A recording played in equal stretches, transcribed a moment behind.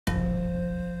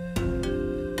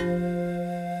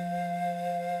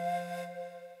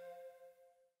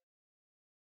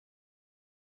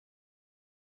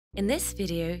In this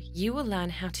video, you will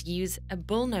learn how to use a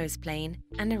bullnose plane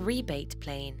and a rebate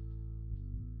plane.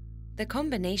 The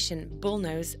combination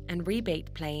bullnose and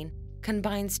rebate plane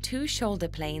combines two shoulder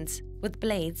planes with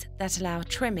blades that allow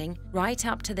trimming right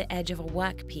up to the edge of a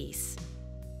workpiece.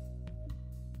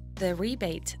 The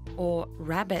rebate or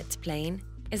rabbet plane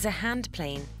is a hand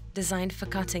plane designed for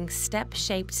cutting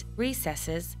step-shaped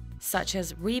recesses such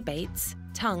as rebates,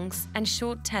 tongues, and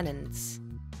short tenons.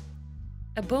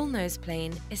 A bullnose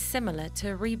plane is similar to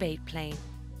a rebate plane,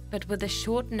 but with a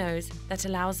short nose that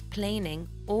allows planing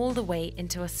all the way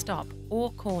into a stop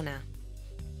or corner.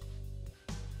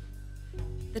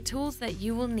 The tools that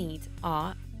you will need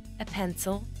are a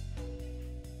pencil,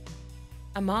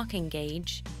 a marking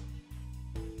gauge,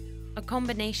 a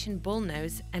combination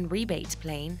bullnose and rebate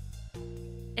plane,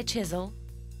 a chisel,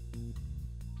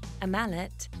 a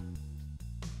mallet,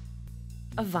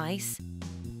 a vise,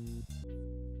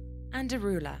 and a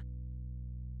ruler.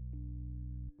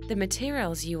 The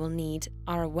materials you will need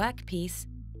are a workpiece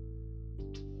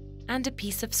and a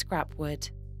piece of scrap wood.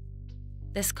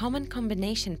 This common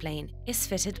combination plane is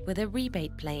fitted with a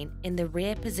rebate plane in the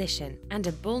rear position and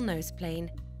a bullnose plane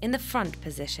in the front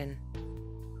position.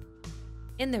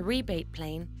 In the rebate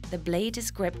plane, the blade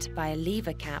is gripped by a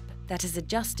lever cap that is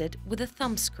adjusted with a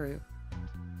thumb screw.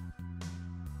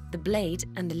 The blade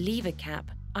and the lever cap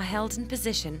are held in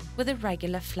position with a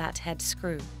regular flathead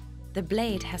screw. The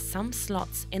blade has some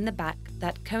slots in the back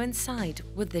that coincide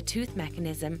with the tooth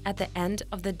mechanism at the end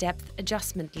of the depth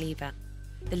adjustment lever.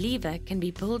 The lever can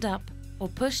be pulled up or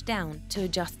pushed down to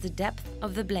adjust the depth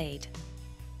of the blade.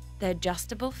 The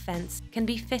adjustable fence can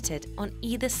be fitted on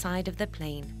either side of the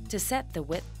plane to set the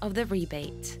width of the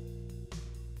rebate.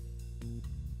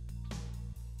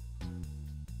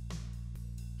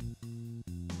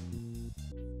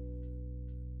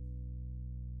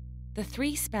 The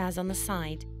three spares on the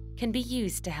side can be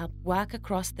used to help work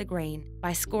across the grain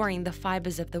by scoring the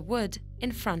fibers of the wood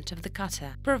in front of the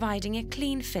cutter, providing a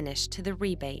clean finish to the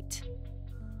rebate.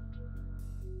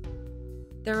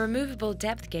 The removable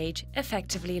depth gauge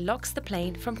effectively locks the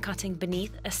plane from cutting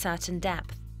beneath a certain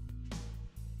depth.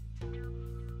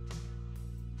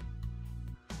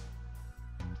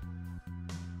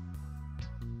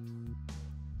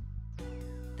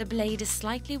 The blade is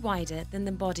slightly wider than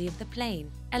the body of the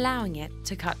plane, allowing it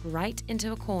to cut right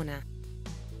into a corner.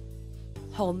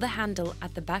 Hold the handle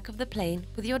at the back of the plane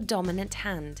with your dominant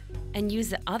hand and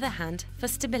use the other hand for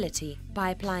stability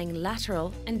by applying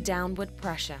lateral and downward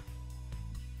pressure.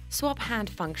 Swap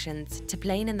hand functions to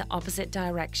plane in the opposite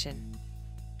direction.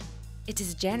 It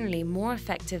is generally more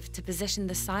effective to position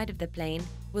the side of the plane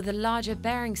with a larger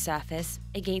bearing surface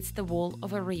against the wall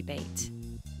of a rebate.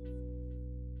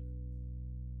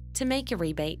 To make a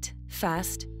rebate,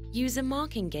 first, use a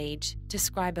marking gauge to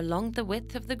scribe along the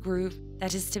width of the groove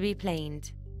that is to be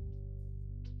planed.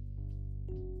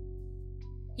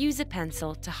 Use a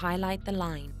pencil to highlight the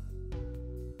line.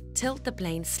 Tilt the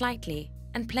plane slightly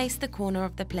and place the corner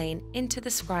of the plane into the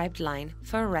scribed line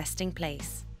for a resting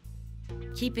place.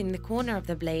 Keeping the corner of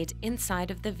the blade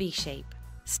inside of the V-shape,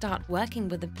 start working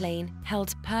with the plane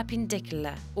held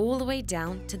perpendicular all the way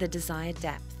down to the desired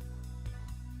depth.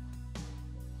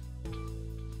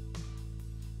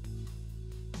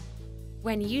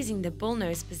 When using the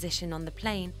bullnose position on the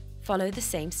plane, follow the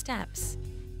same steps,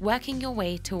 working your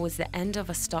way towards the end of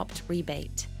a stopped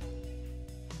rebate.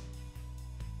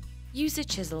 Use a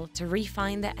chisel to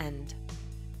refine the end.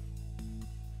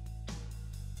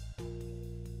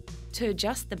 To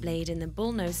adjust the blade in the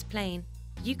bullnose plane,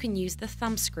 you can use the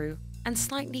thumb screw and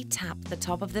slightly tap the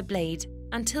top of the blade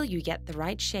until you get the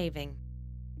right shaving.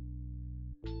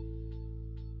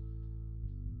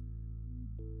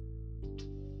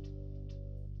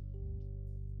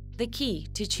 The key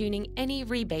to tuning any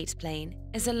rebate plane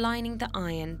is aligning the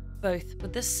iron both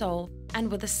with the sole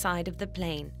and with the side of the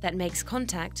plane that makes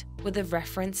contact with the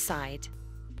reference side.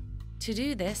 To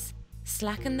do this,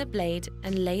 slacken the blade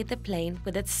and lay the plane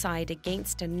with its side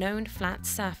against a known flat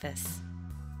surface.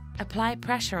 Apply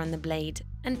pressure on the blade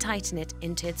and tighten it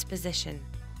into its position.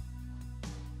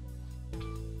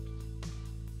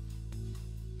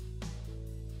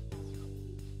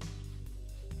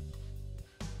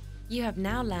 You have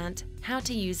now learned how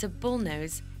to use a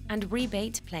bullnose and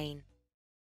rebate plane.